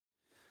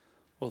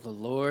Well, the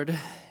Lord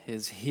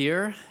is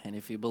here, and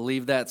if you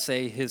believe that,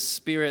 say, His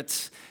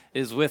Spirit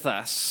is with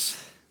us.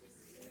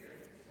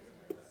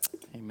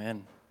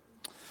 Amen.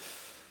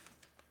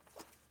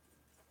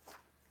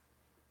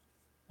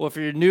 Well, if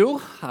you're new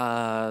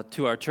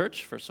to our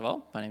church, first of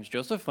all, my name is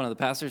Joseph, one of the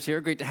pastors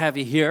here. Great to have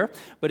you here.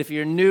 But if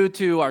you're new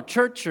to our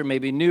church or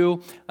maybe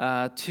new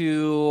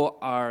to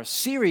our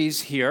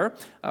series here,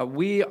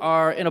 we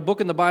are in a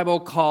book in the Bible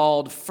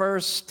called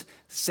 1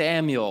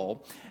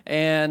 Samuel.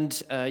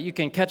 And you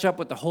can catch up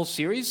with the whole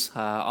series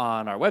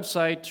on our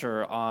website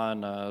or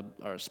on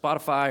our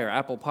Spotify or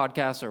Apple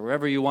Podcasts or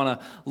wherever you want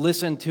to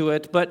listen to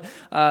it. But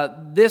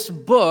this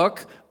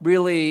book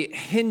really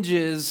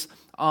hinges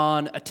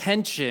on a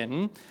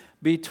tension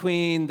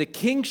between the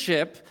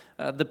kingship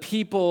the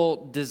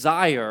people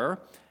desire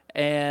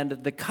and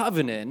the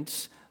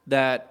covenant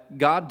that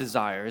God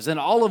desires. And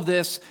all of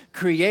this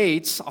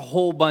creates a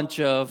whole bunch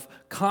of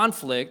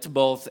conflict,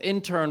 both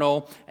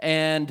internal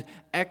and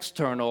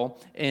external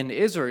in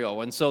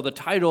Israel. And so the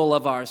title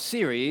of our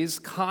series,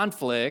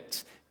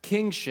 Conflict,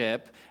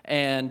 Kingship,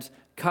 and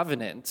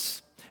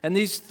Covenants. And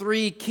these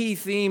three key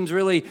themes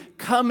really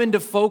come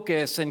into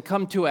focus and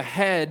come to a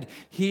head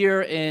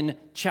here in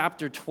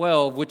chapter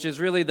 12, which is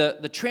really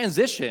the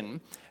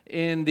transition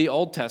in the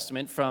Old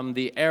Testament from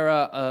the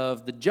era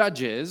of the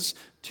judges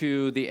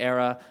to the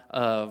era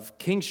of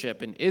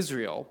kingship in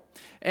Israel.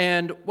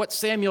 And what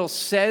Samuel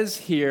says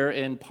here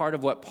in part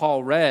of what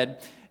Paul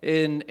read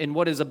in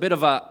what is a bit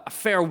of a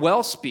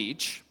farewell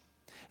speech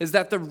is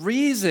that the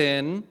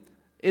reason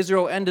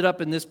Israel ended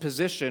up in this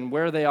position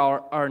where they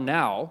are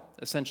now,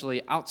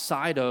 essentially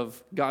outside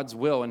of God's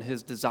will and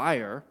His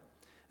desire,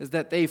 is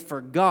that they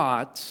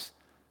forgot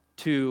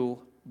to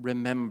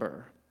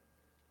remember.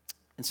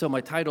 And so my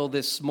title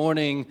this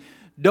morning,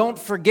 Don't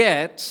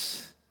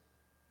Forget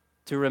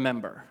to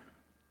Remember.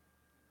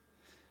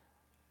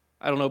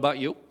 I don't know about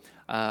you,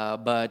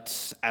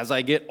 but as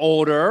I get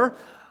older,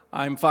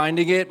 I'm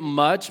finding it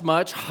much,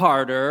 much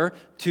harder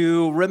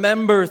to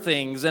remember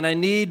things, and I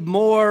need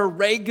more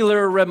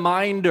regular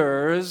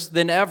reminders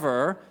than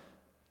ever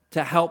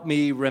to help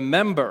me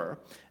remember.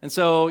 And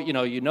so,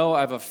 you know,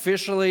 I've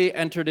officially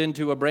entered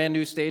into a brand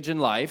new stage in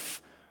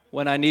life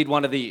when I need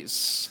one of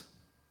these.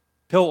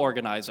 Pill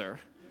organizer.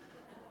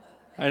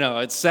 I know,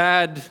 it's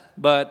sad,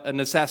 but a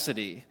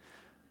necessity,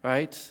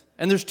 right?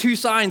 And there's two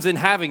signs in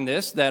having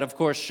this that, of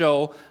course,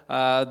 show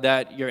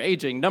that you're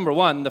aging. Number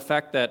one, the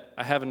fact that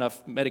I have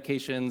enough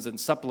medications and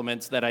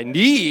supplements that I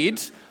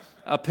need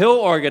a pill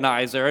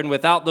organizer, and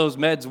without those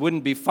meds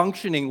wouldn't be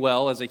functioning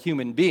well as a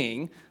human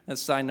being.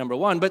 That's sign number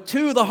one. But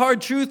two, the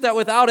hard truth that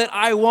without it,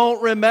 I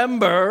won't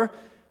remember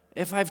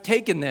if I've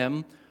taken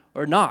them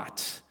or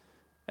not.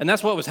 And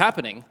that's what was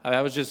happening.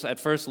 I was just at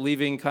first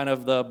leaving kind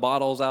of the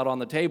bottles out on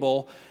the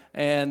table,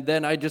 and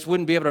then I just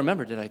wouldn't be able to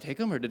remember, did I take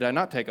them or did I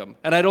not take them?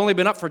 And I'd only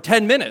been up for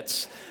 10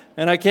 minutes,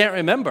 and I can't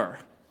remember.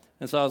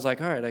 And so I was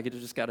like, all right, I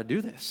just got to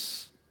do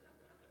this.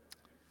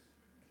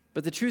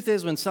 But the truth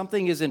is, when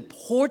something is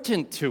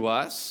important to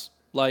us,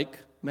 like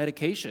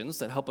medications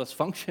that help us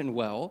function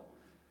well,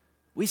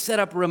 we set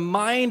up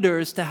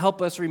reminders to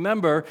help us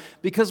remember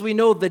because we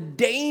know the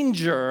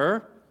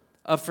danger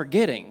of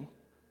forgetting,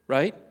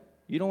 right?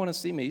 You don't want to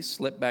see me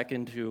slip back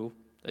into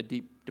a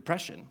deep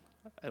depression.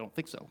 I don't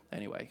think so,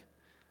 anyway.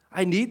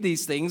 I need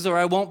these things or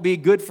I won't be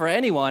good for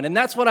anyone. And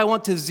that's what I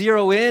want to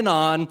zero in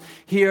on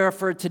here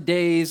for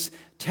today's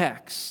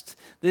text.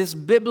 This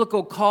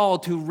biblical call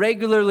to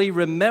regularly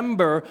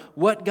remember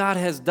what God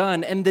has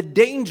done and the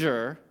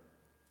danger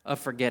of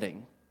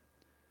forgetting.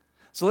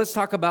 So let's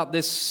talk about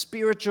this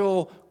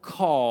spiritual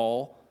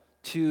call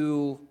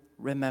to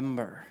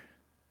remember.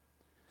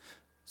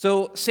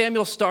 So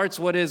Samuel starts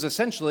what is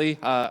essentially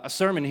a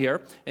sermon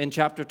here in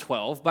chapter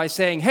 12 by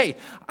saying, hey,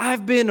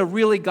 I've been a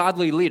really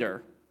godly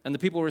leader. And the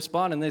people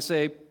respond and they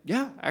say,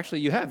 yeah,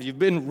 actually you have. You've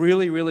been a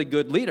really, really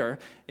good leader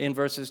in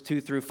verses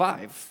 2 through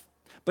 5.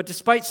 But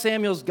despite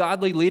Samuel's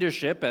godly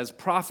leadership as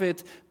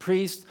prophet,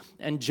 priest,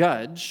 and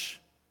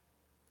judge,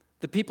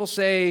 the people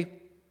say,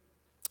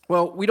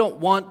 well, we don't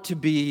want to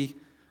be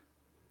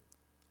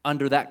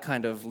under that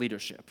kind of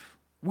leadership.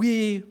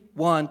 We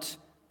want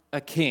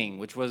a king,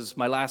 which was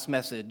my last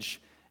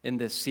message in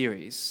this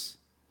series.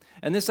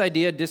 And this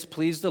idea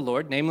displeased the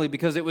Lord, namely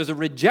because it was a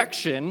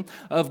rejection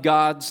of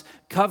God's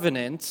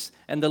covenant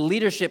and the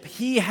leadership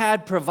He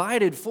had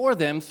provided for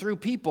them through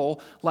people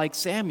like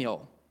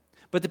Samuel.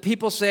 But the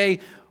people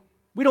say,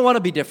 we don't want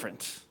to be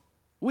different.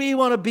 We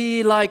want to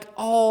be like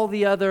all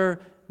the other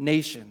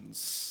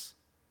nations.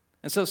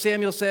 And so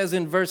Samuel says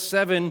in verse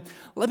 7,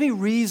 let me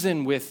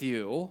reason with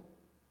you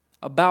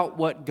about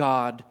what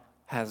God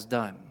has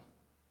done.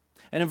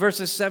 And in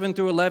verses 7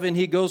 through 11,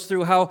 he goes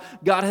through how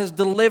God has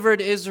delivered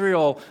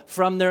Israel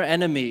from their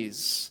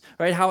enemies,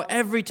 right? How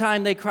every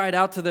time they cried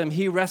out to them,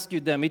 He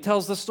rescued them. He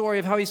tells the story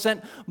of how He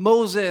sent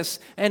Moses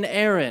and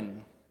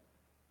Aaron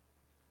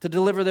to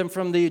deliver them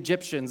from the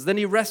Egyptians. Then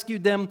He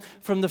rescued them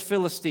from the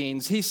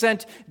Philistines. He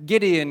sent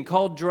Gideon,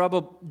 called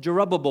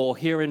Jerubbaal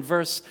here in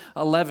verse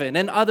 11,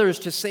 and others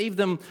to save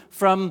them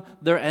from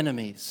their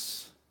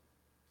enemies.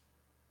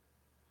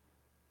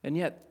 And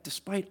yet,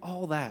 despite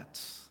all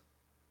that,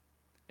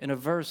 in a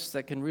verse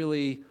that can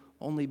really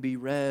only be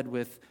read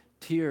with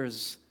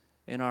tears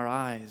in our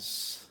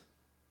eyes,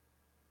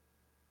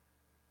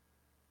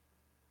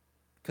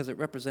 because it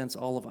represents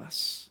all of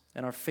us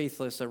and our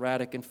faithless,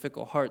 erratic, and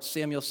fickle hearts.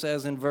 Samuel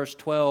says in verse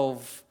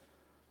 12,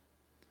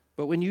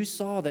 "But when you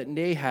saw that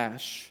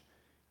Nahash,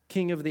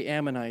 king of the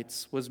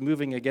Ammonites, was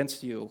moving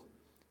against you,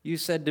 you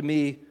said to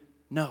me,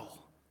 'No,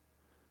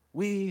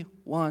 we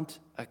want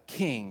a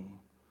king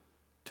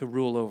to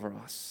rule over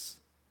us,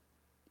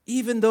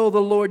 even though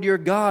the Lord your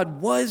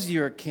God was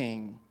your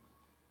king.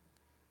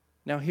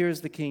 Now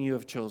here's the king you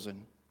have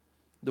chosen,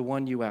 the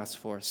one you asked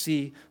for.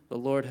 See, the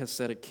Lord has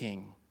set a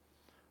king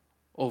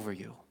over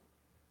you.'"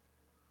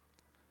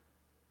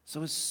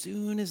 So as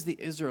soon as the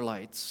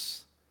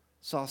Israelites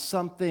saw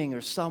something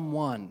or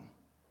someone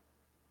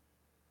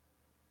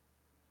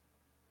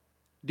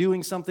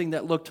doing something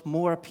that looked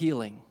more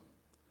appealing,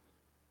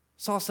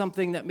 saw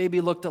something that maybe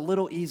looked a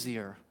little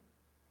easier,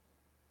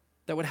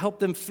 that would help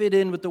them fit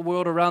in with the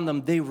world around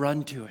them, they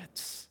run to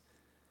it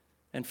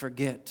and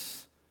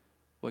forget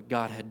what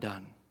God had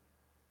done.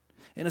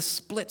 In a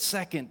split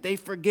second, they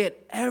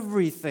forget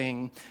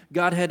everything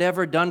God had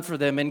ever done for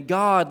them. And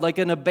God, like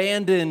an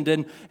abandoned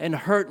and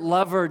hurt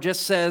lover,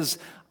 just says,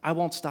 "I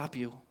won't stop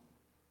you.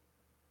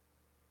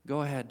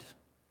 Go ahead."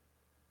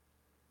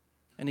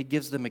 And he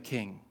gives them a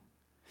king.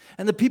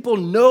 And the people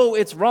know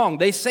it's wrong.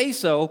 They say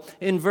so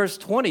in verse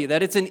 20,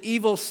 that it's an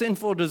evil,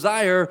 sinful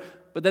desire,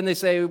 but then they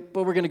say,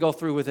 "But we're going to go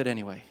through with it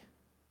anyway."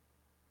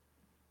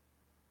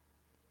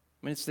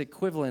 I mean, it's the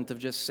equivalent of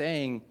just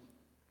saying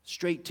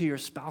straight to your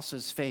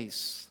spouse's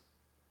face,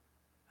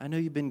 "I know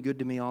you've been good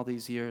to me all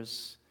these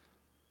years.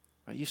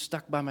 You've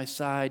stuck by my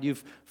side.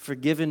 You've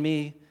forgiven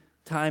me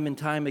time and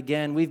time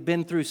again. We've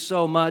been through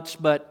so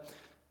much, but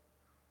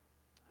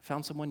I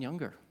found someone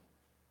younger,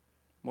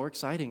 more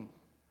exciting.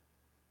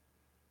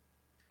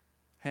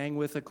 Hang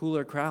with a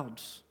cooler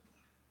crowd.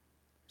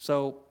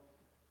 So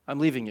I'm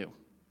leaving you.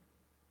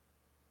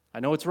 I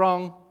know it's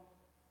wrong,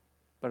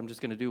 but I'm just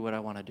going to do what I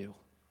want to do."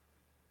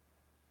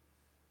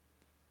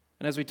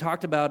 And as we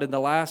talked about in the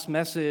last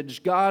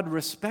message, God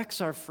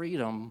respects our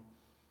freedom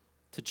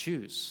to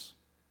choose.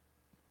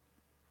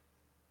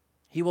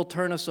 He will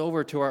turn us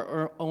over to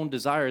our own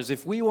desires.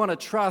 If we want to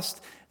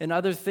trust in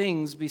other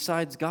things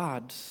besides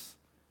God,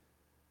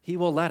 He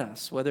will let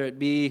us, whether it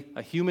be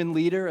a human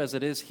leader, as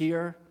it is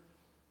here,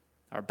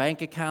 our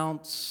bank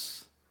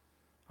accounts,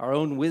 our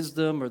own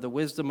wisdom, or the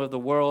wisdom of the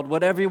world,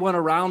 what everyone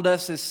around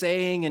us is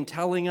saying and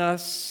telling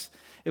us.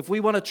 If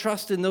we want to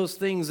trust in those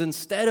things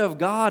instead of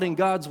God and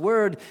God's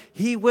word,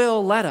 He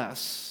will let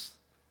us,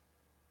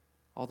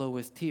 although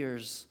with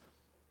tears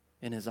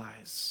in His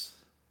eyes.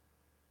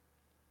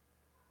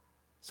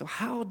 So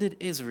how did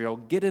Israel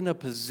get in a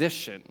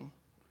position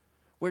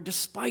where,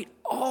 despite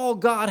all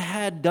God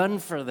had done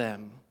for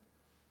them,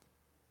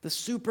 the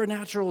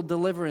supernatural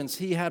deliverance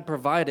He had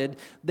provided,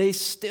 they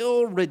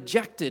still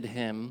rejected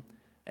Him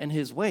and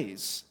His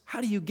ways? How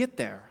do you get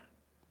there?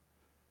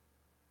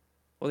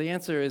 Well, the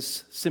answer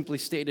is simply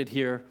stated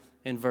here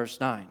in verse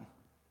 9,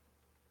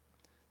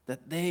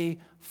 that they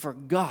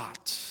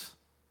forgot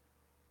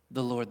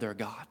the Lord their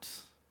God.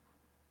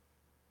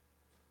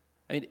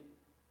 I mean,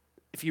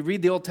 if you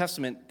read the Old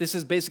Testament, this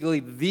is basically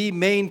the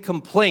main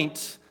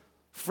complaint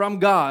from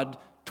God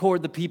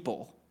toward the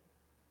people,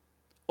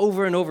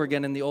 over and over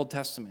again in the Old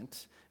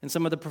Testament. In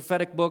some of the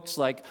prophetic books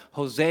like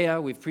Hosea,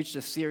 we've preached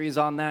a series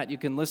on that. You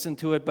can listen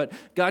to it. But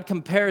God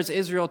compares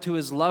Israel to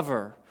His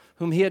lover,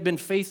 whom He had been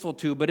faithful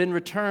to, but in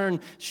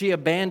return, she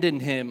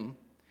abandoned Him.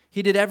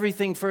 He did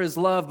everything for His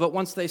love, but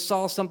once they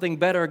saw something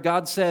better,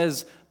 God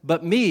says,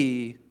 "But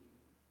me,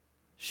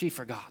 she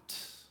forgot,"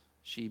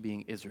 she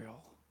being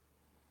Israel.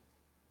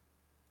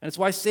 And it's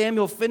why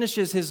Samuel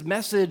finishes his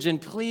message and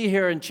plea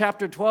here in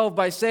chapter 12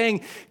 by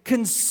saying,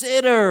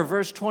 "Consider,"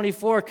 verse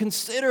 24,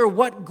 "consider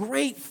what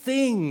great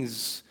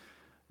things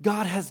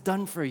God has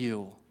done for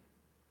you.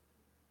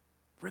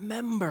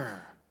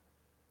 Remember,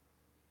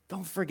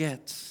 don't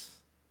forget."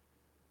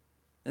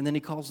 And then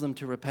he calls them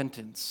to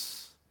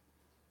repentance.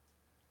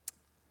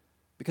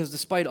 Because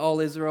despite all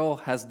Israel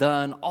has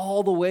done,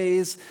 all the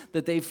ways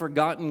that they've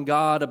forgotten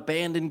God,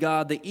 abandoned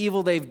God, the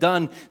evil they've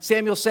done,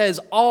 Samuel says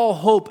all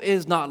hope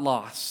is not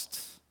lost.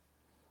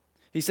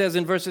 He says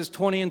in verses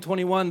 20 and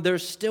 21,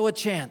 there's still a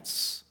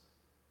chance.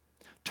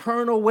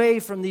 Turn away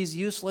from these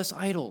useless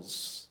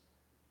idols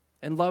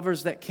and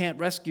lovers that can't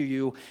rescue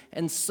you,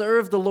 and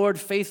serve the Lord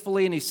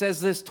faithfully. And he says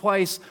this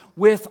twice,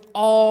 with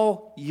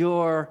all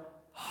your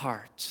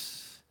heart.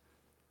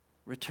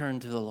 Return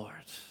to the Lord.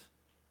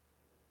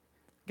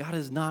 God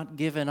has not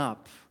given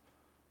up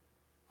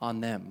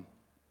on them,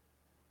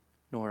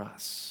 nor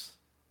us.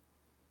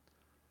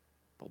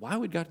 But why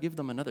would God give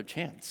them another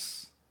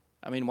chance?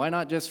 I mean, why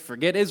not just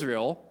forget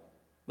Israel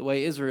the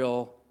way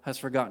Israel has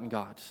forgotten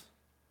God?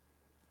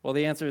 Well,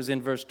 the answer is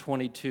in verse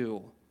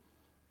 22,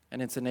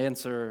 and it's an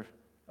answer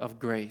of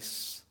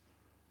grace,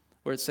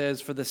 where it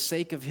says, "For the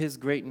sake of His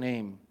great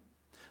name,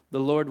 the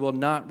Lord will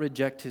not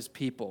reject His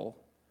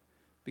people,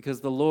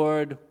 because the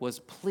Lord was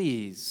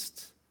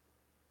pleased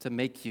to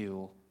make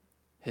you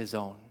his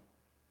own.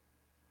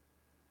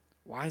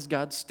 Why is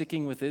God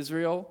sticking with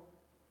Israel?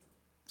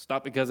 It's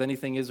not because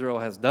anything Israel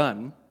has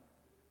done.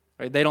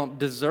 Right? They don't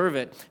deserve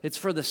it. It's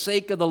for the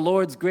sake of the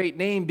Lord's great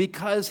name,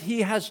 because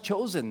he has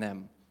chosen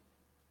them.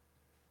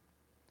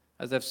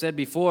 As I've said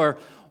before,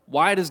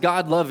 why does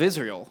God love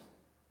Israel?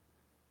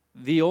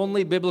 The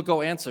only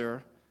biblical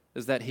answer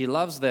is that he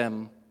loves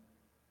them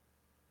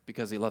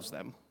because he loves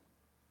them.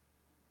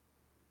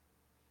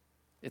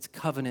 It's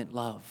covenant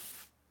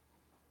love.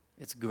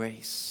 It's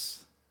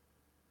grace.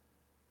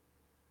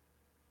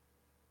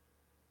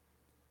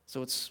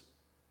 So it's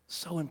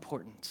so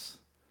important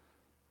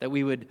that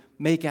we would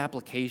make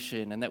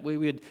application and that we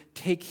would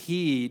take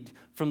heed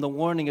from the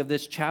warning of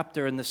this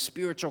chapter and the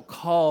spiritual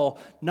call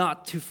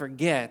not to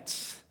forget,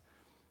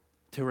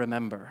 to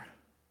remember.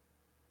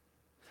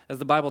 As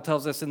the Bible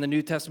tells us in the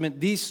New Testament,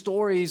 these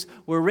stories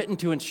were written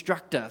to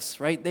instruct us,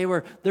 right?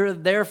 They're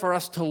there for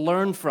us to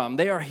learn from.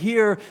 They are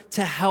here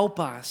to help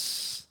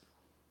us.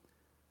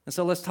 And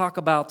so let's talk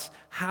about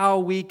how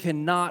we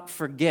cannot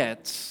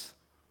forget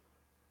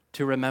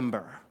to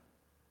remember.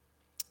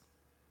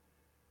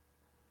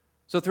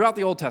 So throughout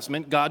the Old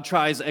Testament, God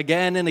tries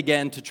again and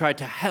again to try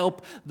to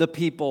help the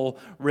people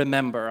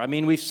remember. I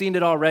mean, we've seen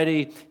it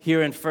already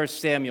here in 1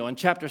 Samuel. In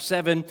chapter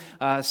 7,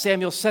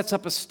 Samuel sets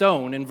up a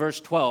stone in verse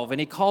 12, and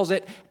he calls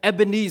it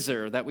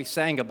Ebenezer, that we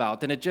sang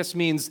about, and it just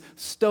means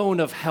stone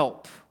of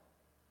help.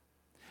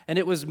 And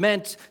it was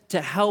meant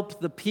to help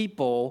the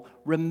people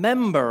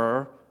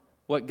remember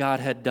what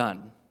God had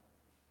done.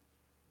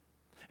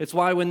 It's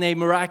why when they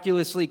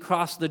miraculously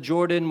cross the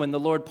Jordan, when the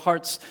Lord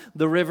parts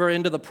the river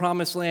into the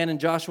promised land in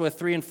Joshua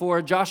 3 and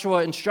 4,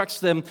 Joshua instructs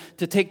them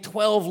to take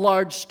 12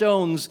 large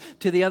stones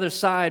to the other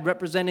side,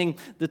 representing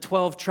the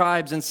 12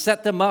 tribes, and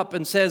set them up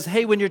and says,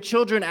 hey, when your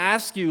children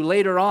ask you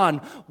later on,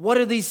 what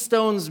do these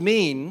stones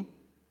mean?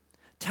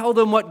 Tell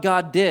them what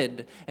God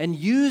did, and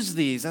use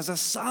these as a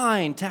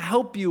sign to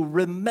help you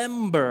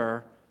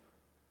remember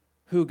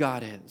who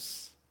God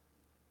is.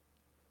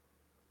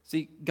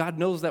 See, God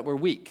knows that we're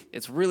weak.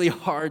 It's really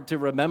hard to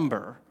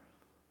remember.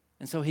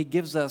 And so he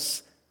gives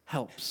us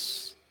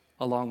helps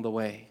along the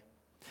way.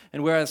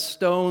 And whereas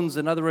stones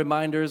and other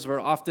reminders were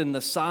often the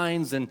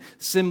signs and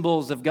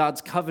symbols of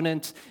God's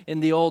covenant in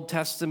the Old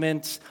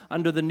Testament,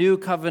 under the New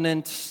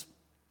Covenant,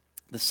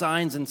 the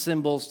signs and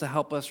symbols to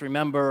help us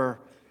remember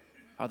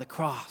are the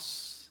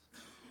cross,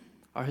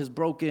 are his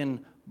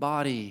broken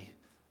body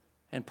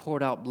and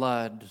poured out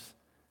blood,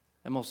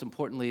 and most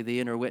importantly, the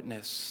inner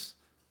witness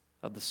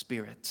of the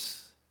Spirit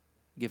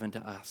given to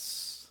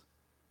us.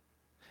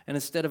 And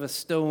instead of a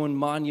stone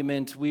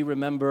monument, we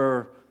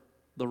remember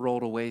the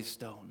rolled away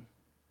stone,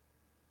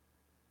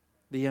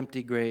 the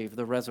empty grave,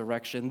 the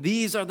resurrection.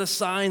 These are the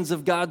signs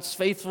of God's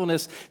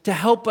faithfulness to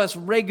help us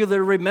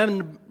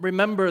regularly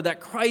remember that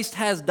Christ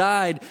has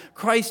died,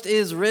 Christ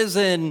is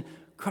risen,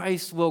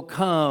 Christ will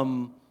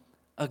come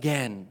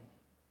again.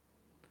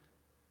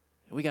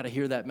 We got to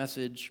hear that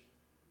message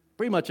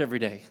pretty much every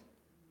day.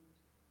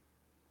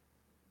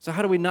 So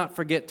how do we not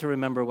forget to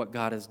remember what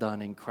God has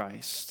done in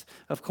Christ?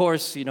 Of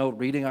course,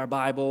 reading our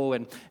Bible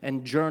and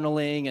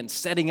journaling and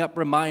setting up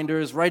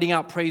reminders, writing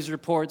out praise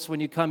reports when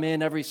you come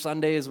in every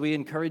Sunday, as we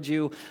encourage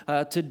you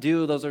to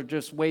do. Those are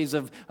just ways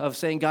of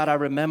saying, God, I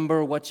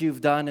remember what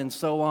you've done, and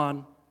so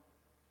on.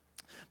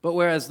 But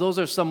whereas those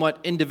are somewhat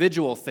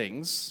individual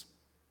things,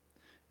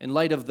 in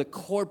light of the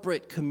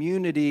corporate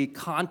community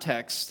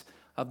context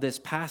of this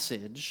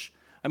passage,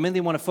 I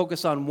mainly want to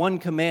focus on one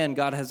command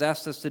God has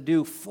asked us to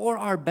do for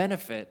our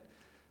benefit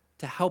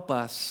to help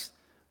us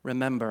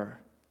remember.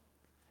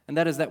 And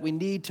that is that we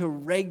need to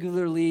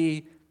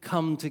regularly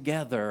come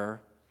together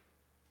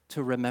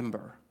to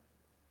remember.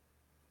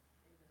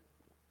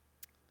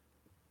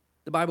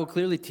 The Bible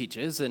clearly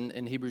teaches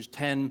in Hebrews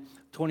 10,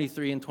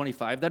 23 and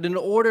 25 that in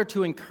order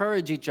to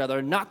encourage each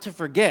other not to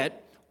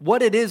forget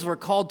what it is we're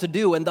called to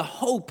do and the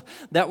hope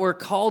that we're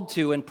called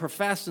to and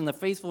profess in the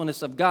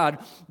faithfulness of God,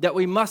 that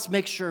we must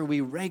make sure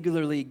we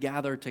regularly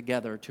gather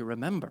together to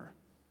remember.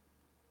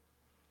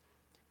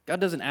 God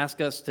doesn't ask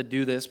us to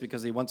do this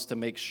because he wants to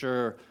make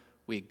sure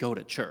we go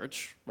to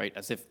church, right,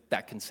 as if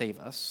that can save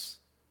us.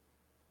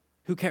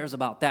 Who cares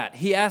about that?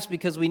 He asks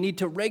because we need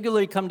to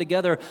regularly come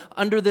together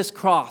under this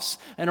cross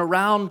and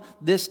around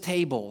this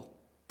table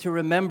to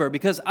remember,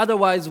 because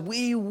otherwise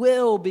we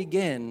will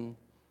begin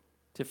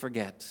to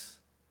forget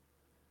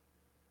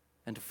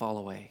and to fall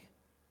away.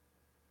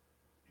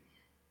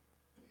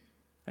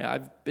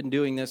 I've been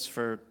doing this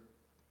for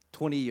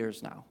 20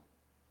 years now.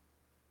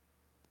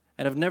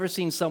 And I've never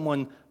seen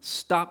someone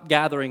stop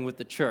gathering with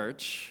the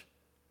church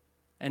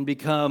and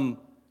become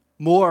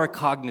more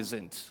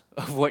cognizant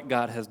of what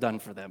God has done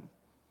for them.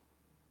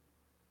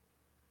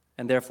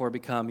 And therefore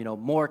become,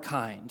 more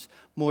kind,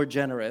 more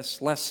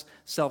generous, less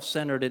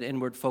self-centered and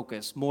inward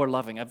focused, more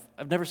loving.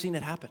 I've never seen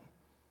it happen.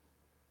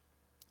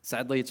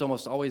 Sadly, it's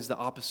almost always the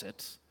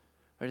opposite.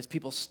 Right? As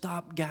people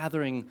stop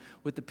gathering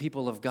with the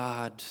people of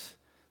God,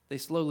 they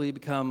slowly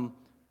become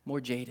more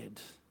jaded,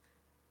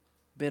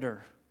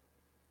 bitter,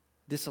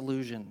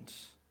 disillusioned,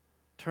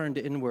 turned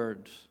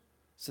inward,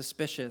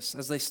 suspicious,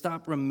 as they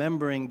stop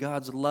remembering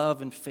God's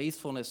love and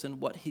faithfulness and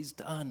what he's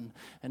done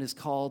and is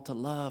called to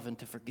love and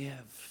to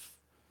forgive.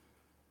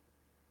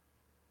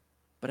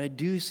 But I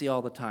do see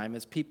all the time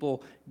as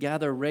people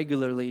gather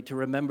regularly to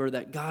remember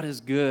that God is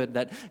good,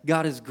 that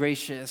God is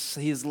gracious,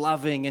 he is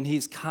loving, and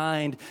he's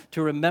kind,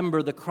 to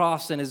remember the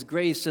cross and his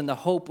grace and the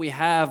hope we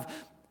have,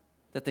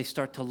 that they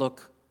start to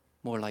look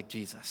more like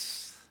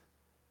Jesus.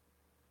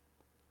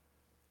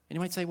 And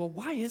you might say, well,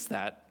 why is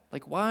that?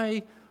 Like,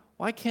 why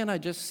can't I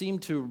just seem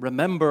to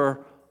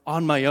remember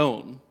on my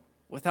own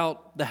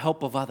without the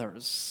help of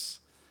others?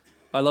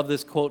 I love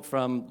this quote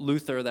from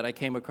Luther that I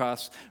came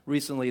across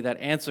recently that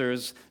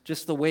answers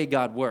just the way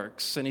God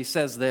works. And he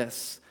says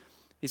this.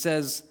 He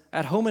says,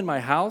 "At home in my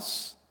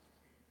house,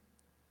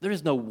 there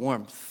is no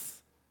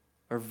warmth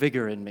or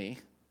vigor in me.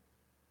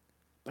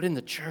 But in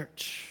the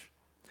church,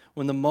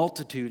 when the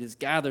multitude is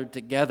gathered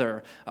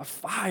together, a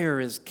fire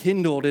is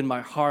kindled in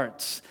my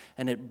heart,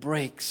 and it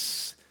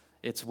breaks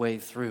its way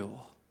through."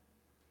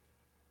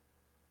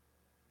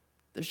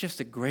 There's just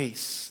a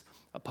grace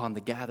upon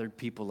the gathered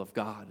people of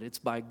God. It's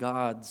by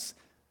God's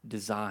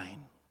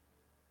design.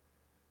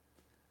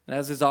 And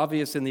as is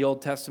obvious in the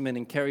Old Testament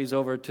and carries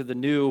over to the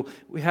New,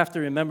 we have to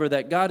remember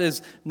that God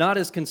is not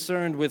as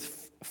concerned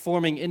with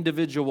forming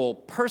individual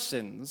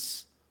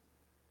persons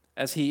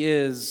as he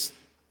is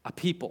a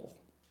people.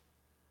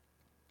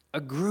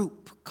 A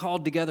group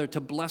called together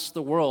to bless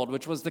the world,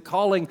 which was the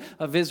calling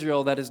of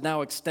Israel that is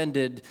now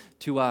extended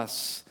to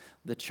us,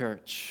 the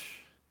church.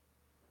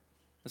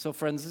 And so,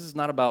 friends, this is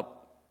not about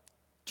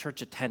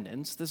church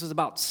attendance. This is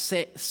about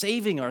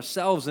saving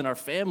ourselves and our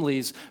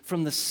families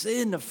from the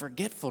sin of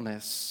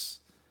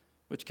forgetfulness,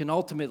 which can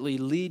ultimately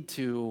lead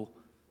to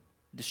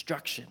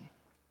destruction.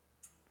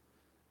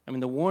 I mean,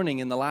 the warning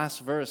in the last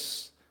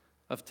verse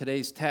of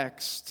today's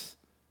text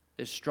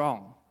is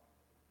strong.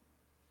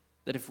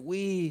 That if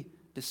we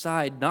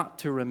decide not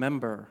to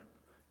remember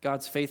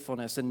God's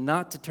faithfulness and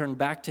not to turn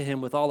back to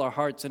him with all our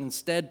hearts and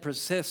instead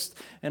persist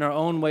in our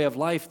own way of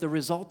life, the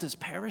result is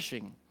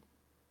perishing,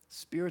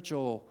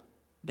 spiritual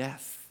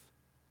death.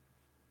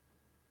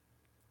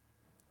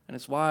 And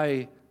it's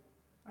why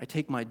I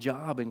take my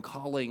job and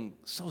calling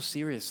so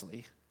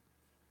seriously.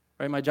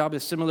 Right? My job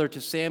is similar to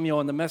Samuel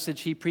and the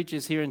message he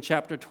preaches here in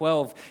chapter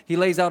 12. He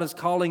lays out his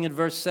calling in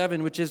verse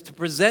 7, which is to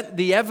present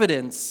the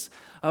evidence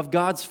of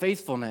God's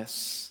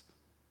faithfulness.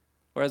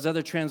 Or as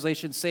other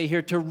translations say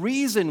here, to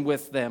reason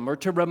with them or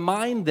to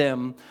remind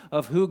them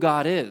of who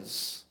God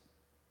is.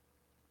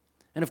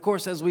 And of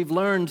course, as we've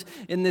learned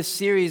in this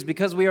series,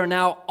 because we are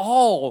now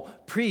all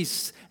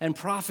priests and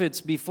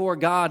prophets before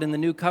God in the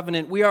new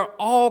covenant, we are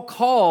all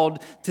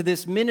called to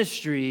this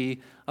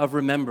ministry of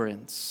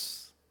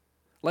remembrance.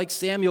 Like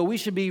Samuel, we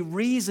should be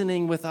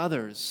reasoning with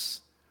others,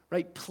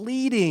 right?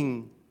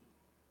 Pleading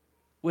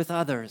with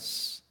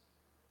others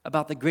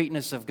about the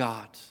greatness of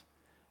God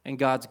and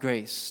God's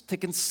grace. To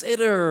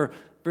consider,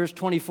 verse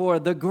 24,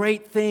 the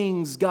great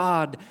things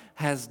God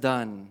has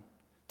done.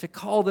 To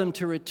call them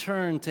to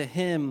return to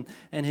him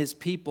and his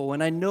people.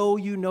 And I know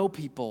you know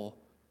people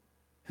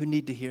who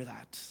need to hear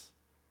that.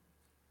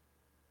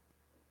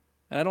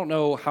 And I don't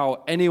know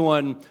how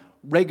anyone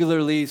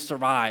regularly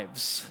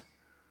survives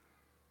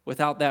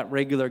without that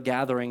regular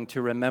gathering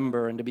to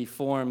remember and to be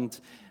formed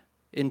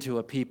into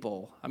a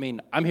people. I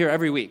mean, I'm here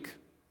every week,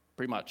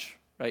 pretty much,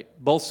 right?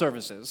 Both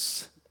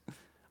services.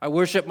 I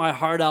worship my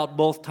heart out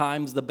both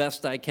times the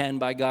best I can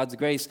by God's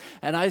grace,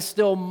 and I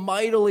still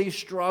mightily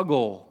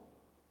struggle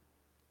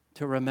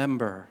to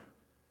remember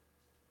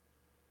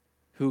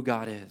who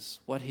God is,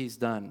 what he's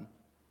done.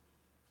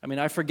 I mean,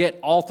 I forget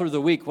all through the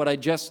week what I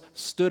just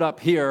stood up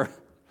here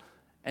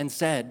and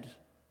said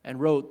and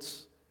wrote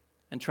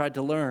and tried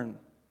to learn.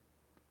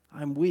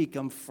 I'm weak,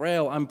 I'm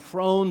frail, I'm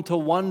prone to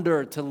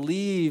wonder, to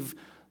leave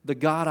the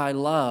God I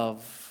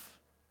love.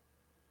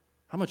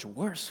 How much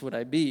worse would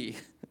I be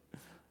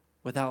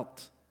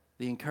without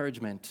the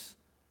encouragement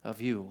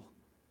of you,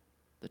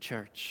 the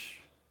church?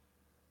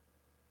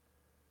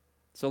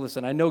 So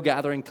listen, I know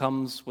gathering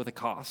comes with a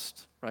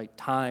cost, right?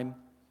 Time,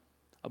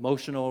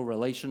 emotional,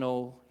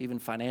 relational, even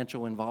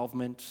financial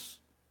involvement.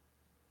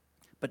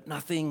 But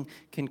nothing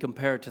can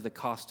compare to the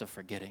cost of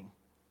forgetting.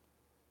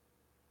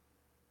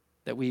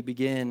 That we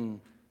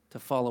begin to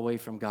fall away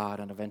from God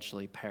and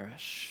eventually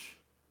perish.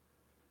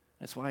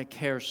 That's why I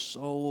care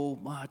so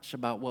much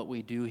about what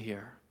we do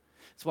here.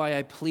 That's why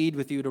I plead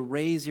with you to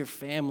raise your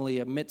family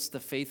amidst the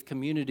faith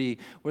community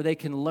where they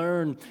can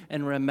learn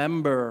and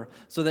remember,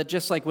 so that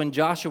just like when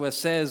Joshua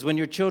says, when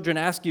your children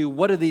ask you,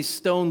 what do these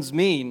stones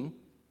mean?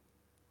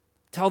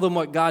 Tell them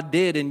what God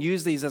did and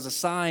use these as a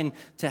sign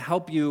to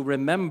help you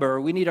remember.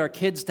 We need our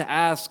kids to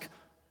ask,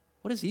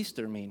 what does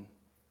Easter mean?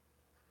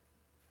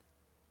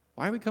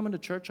 Why are we coming to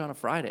church on a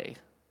Friday,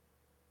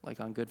 like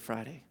on Good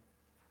Friday?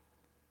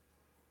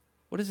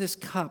 What does this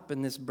cup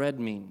and this bread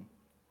mean?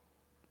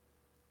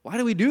 Why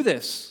do we do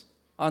this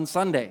on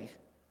Sunday?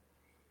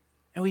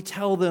 And we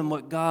tell them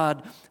what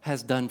God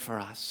has done for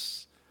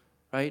us,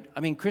 right? I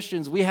mean,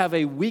 Christians, we have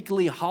a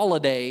weekly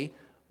holiday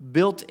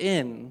built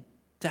in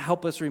to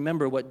help us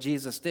remember what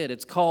Jesus did.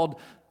 It's called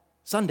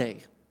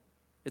Sunday.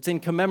 It's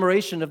in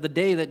commemoration of the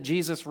day that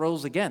Jesus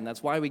rose again.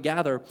 That's why we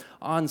gather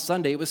on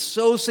Sunday. It was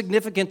so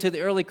significant to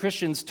the early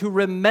Christians to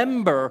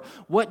remember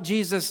what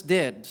Jesus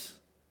did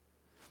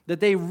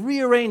that they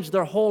rearranged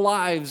their whole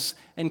lives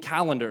and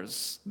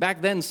calendars.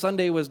 Back then,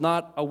 Sunday was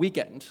not a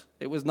weekend.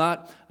 It was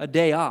not a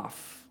day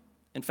off.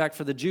 In fact,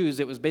 for the Jews,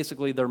 it was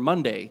basically their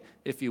Monday,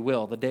 if you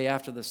will, the day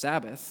after the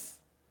Sabbath.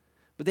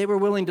 But they were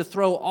willing to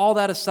throw all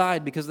that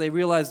aside because they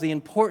realized the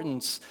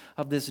importance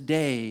of this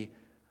day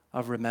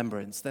of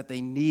remembrance, that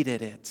they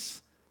needed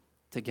it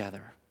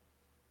together.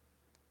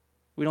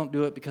 We don't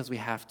do it because we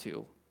have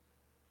to.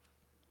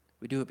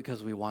 We do it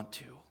because we want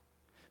to,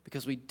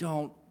 because we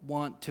don't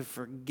want to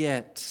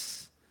forget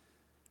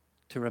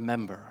to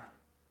remember,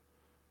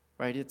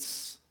 right?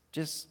 It's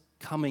just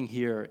coming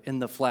here in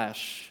the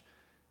flesh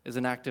is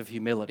an act of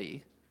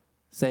humility,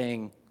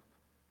 saying,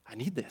 I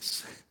need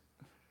this.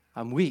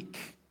 I'm weak.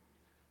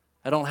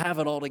 I don't have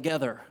it all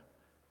together.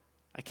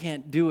 I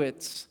can't do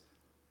it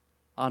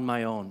on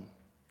my own.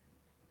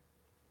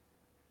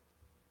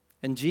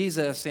 And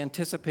Jesus,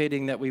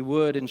 anticipating that we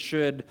would and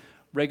should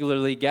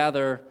regularly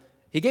gather,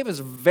 he gave us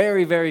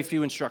very, very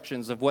few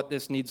instructions of what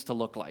this needs to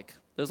look like.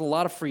 There's a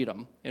lot of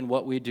freedom in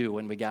what we do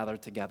when we gather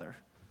together.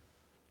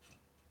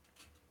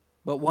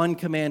 But one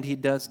command he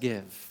does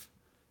give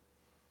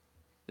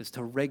is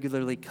to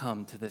regularly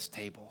come to this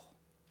table.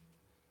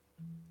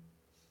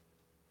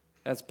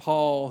 As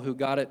Paul, who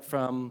got it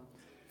from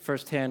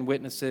first-hand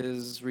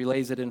witnesses,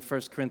 relays it in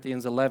 1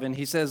 Corinthians 11.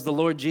 He says, the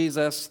Lord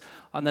Jesus,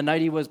 on the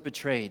night he was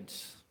betrayed,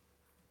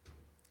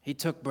 he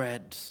took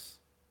bread,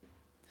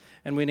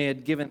 and when he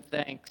had given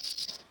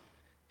thanks,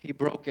 he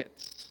broke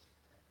it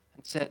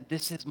and said,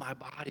 this is my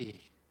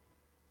body,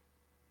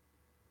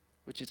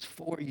 which is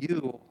for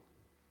you.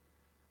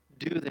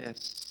 Do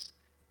this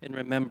in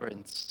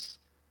remembrance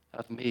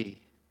of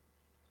me.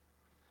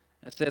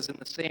 It says, in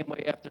the same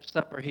way, after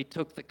supper, he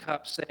took the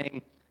cup,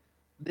 saying,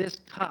 this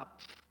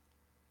cup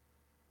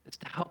is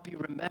to help you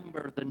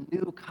remember the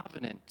new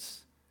covenant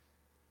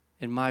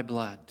in my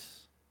blood.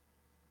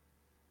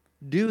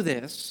 Do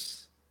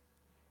this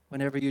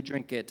whenever you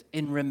drink it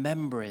in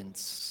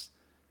remembrance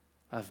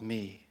of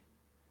me.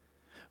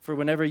 For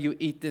whenever you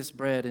eat this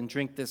bread and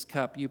drink this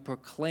cup, you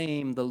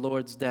proclaim the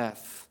Lord's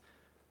death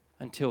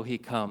until he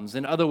comes.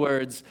 In other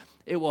words,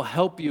 it will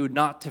help you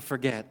not to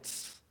forget,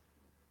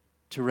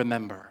 to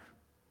remember,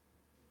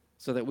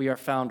 so that we are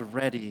found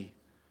ready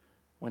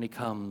when he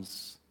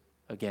comes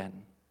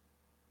again.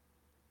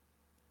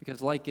 Because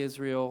like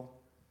Israel,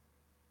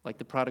 like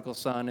the prodigal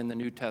son in the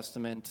New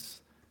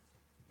Testament,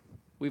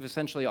 we've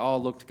essentially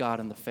all looked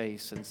God in the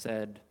face and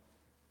said,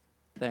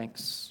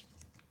 thanks,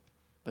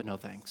 but no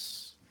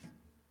thanks.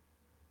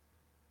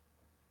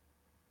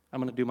 I'm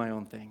going to do my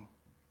own thing.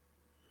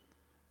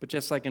 But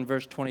just like in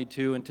verse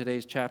 22 in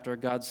today's chapter,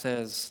 God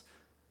says,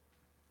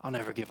 I'll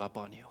never give up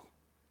on you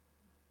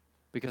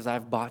because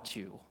I've bought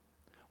you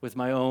with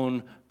my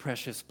own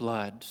precious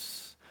blood,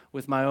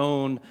 with my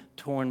own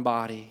torn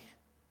body,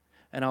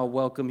 and I'll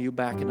welcome you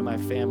back into my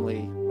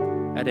family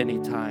at any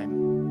time.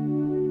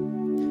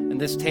 And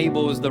this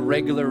table is the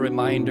regular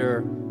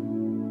reminder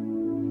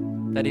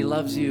that he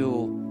loves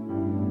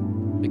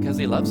you because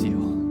he loves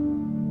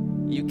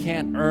you. You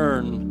can't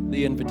earn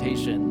the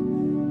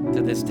invitation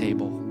to this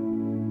table.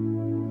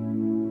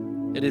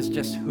 It is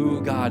just who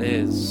God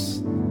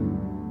is.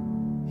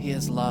 He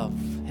is love.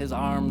 His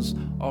arms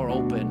are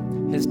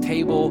open. His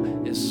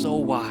table is so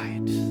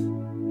wide.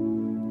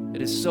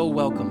 It is so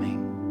welcoming.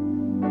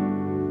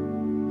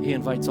 He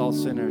invites all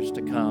sinners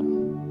to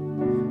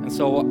come. And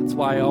so that's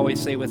why I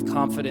always say with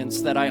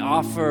confidence that I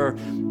offer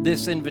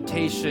this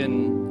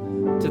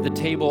invitation to the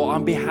table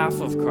on behalf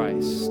of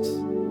Christ.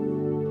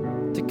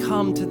 To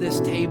come to this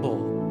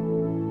table.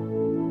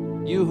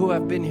 You who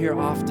have been here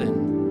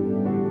often,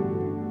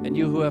 and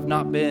you who have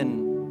not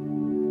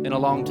been in a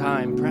long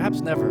time,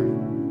 perhaps never.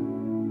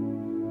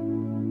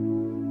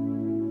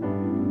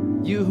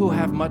 You who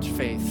have much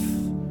faith,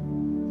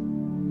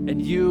 and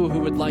you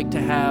who would like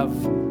to have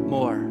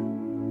more.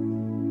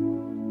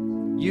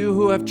 You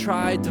who have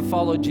tried to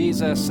follow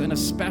Jesus, and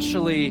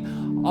especially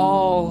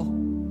all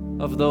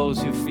of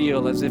those who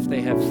feel as if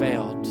they have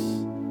failed.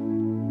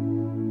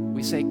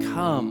 We say,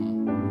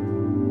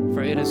 come,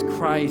 for it is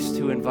Christ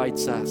who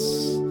invites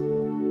us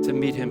to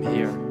meet him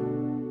here.